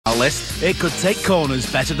list. It could take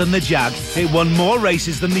corners better than the Jag. It won more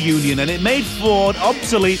races than the Union, and it made Ford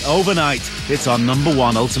obsolete overnight. It's our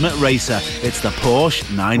 #1 ultimate racer. It's the Porsche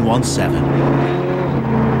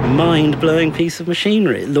 917. Mind-blowing piece of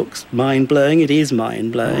machinery. It looks mind-blowing. It is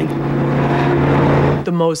mind-blowing.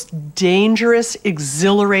 The most dangerous,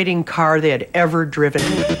 exhilarating car they had ever driven.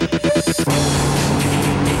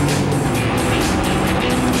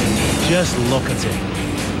 Just look at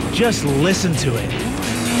it. Just listen to it.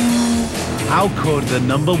 How could the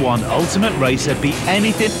 #1 ultimate racer be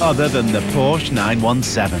anything other than the Porsche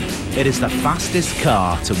 917? It is the fastest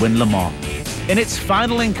car to win Le Mans. In its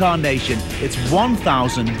final incarnation, its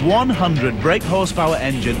 1,100 brake horsepower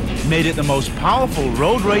engine made it the most powerful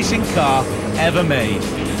road racing car ever made.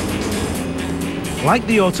 Like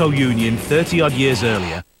the Auto Union 30-odd years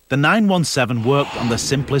earlier, the 917 worked on the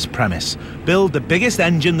simplest premise: build the biggest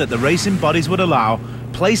engine that the racing bodies would allow,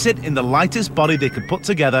 place it in the lightest body they could put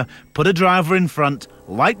together, put a driver in front,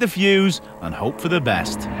 light the fuse, and hope for the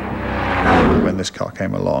best. When this car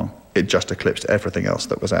came along, it just eclipsed everything else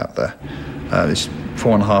that was out there. This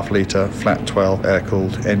 4.5-litre flat 12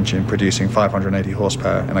 air-cooled engine producing 580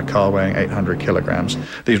 horsepower in a car weighing 800 kilograms.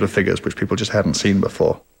 These were figures which people just hadn't seen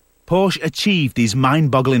before. Porsche achieved these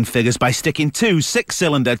mind-boggling figures by sticking two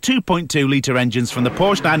 6-cylinder 2.2-litre engines from the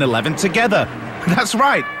Porsche 911 together. That's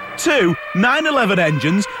right, two 911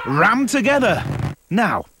 engines rammed together.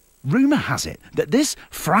 Now, rumour has it that this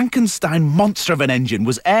Frankenstein monster of an engine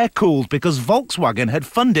was air-cooled because Volkswagen had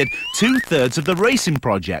funded 2/3 of the racing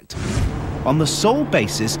project, on the sole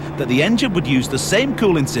basis that the engine would use the same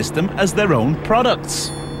cooling system as their own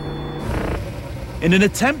products. In an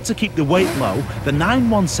attempt to keep the weight low, the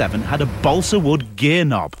 917 had a balsa wood gear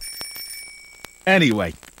knob.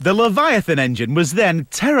 Anyway, the Leviathan engine was then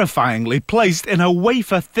terrifyingly placed in a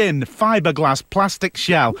wafer-thin fiberglass plastic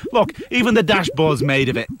shell. Look, even the dashboard's made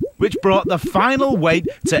of it, which brought the final weight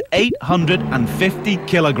to 850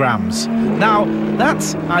 kilograms. Now,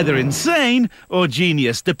 that's either insane or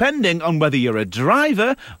genius, depending on whether you're a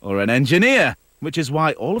driver or an engineer, which is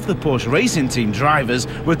why all of the Porsche racing team drivers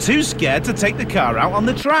were too scared to take the car out on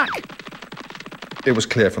the track. It was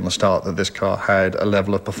clear from the start that this car had a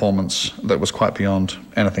level of performance that was quite beyond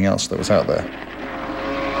anything else that was out there.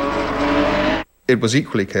 It was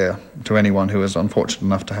equally clear to anyone who was unfortunate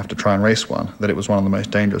enough to have to try and race one that it was one of the most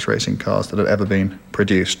dangerous racing cars that had ever been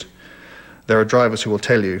produced. There are drivers who will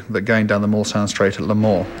tell you that going down the Mulsanne Straight at Le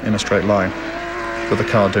Mans in a straight line, with a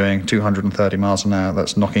car doing 230 miles an hour,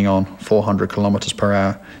 that's knocking on 400 kilometers per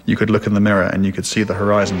hour, you could look in the mirror and you could see the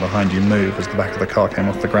horizon behind you move as the back of the car came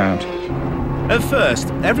off the ground. At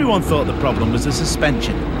first, everyone thought the problem was the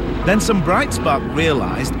suspension. Then some bright spark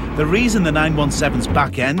realised the reason the 917's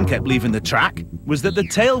back end kept leaving the track was that the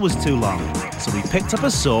tail was too long. So he picked up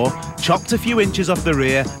a saw, chopped a few inches off the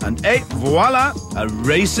rear, and voila, a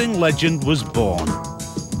racing legend was born.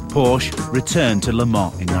 Porsche returned to Le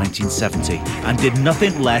Mans in 1970 and did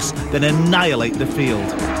nothing less than annihilate the field.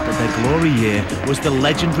 But their glory year was the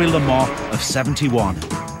legendary Le Mans of '71.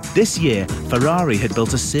 This year, Ferrari had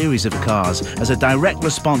built a series of cars as a direct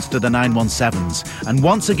response to the 917s, and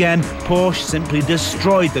once again, Porsche simply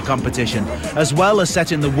destroyed the competition, as well as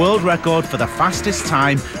setting the world record for the fastest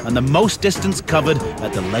time and the most distance covered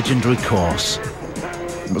at the legendary course.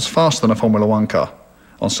 It was faster than a Formula One car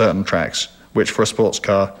on certain tracks, which for a sports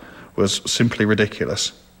car was simply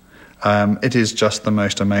ridiculous. It is just the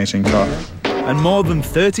most amazing car. And more than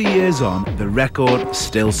 30 years on, the record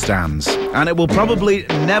still stands. And it will probably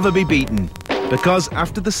never be beaten, because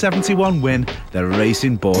after the '71 win, the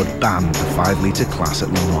racing board banned the 5-litre class at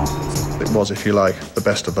Le Mans. It was, if you like, the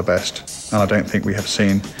best of the best, and I don't think we have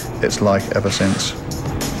seen its like ever since.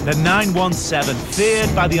 The 917,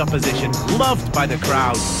 feared by the opposition, loved by the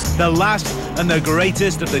crowd, the last and the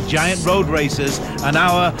greatest of the giant road racers, and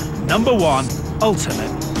our #1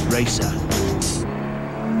 ultimate racer.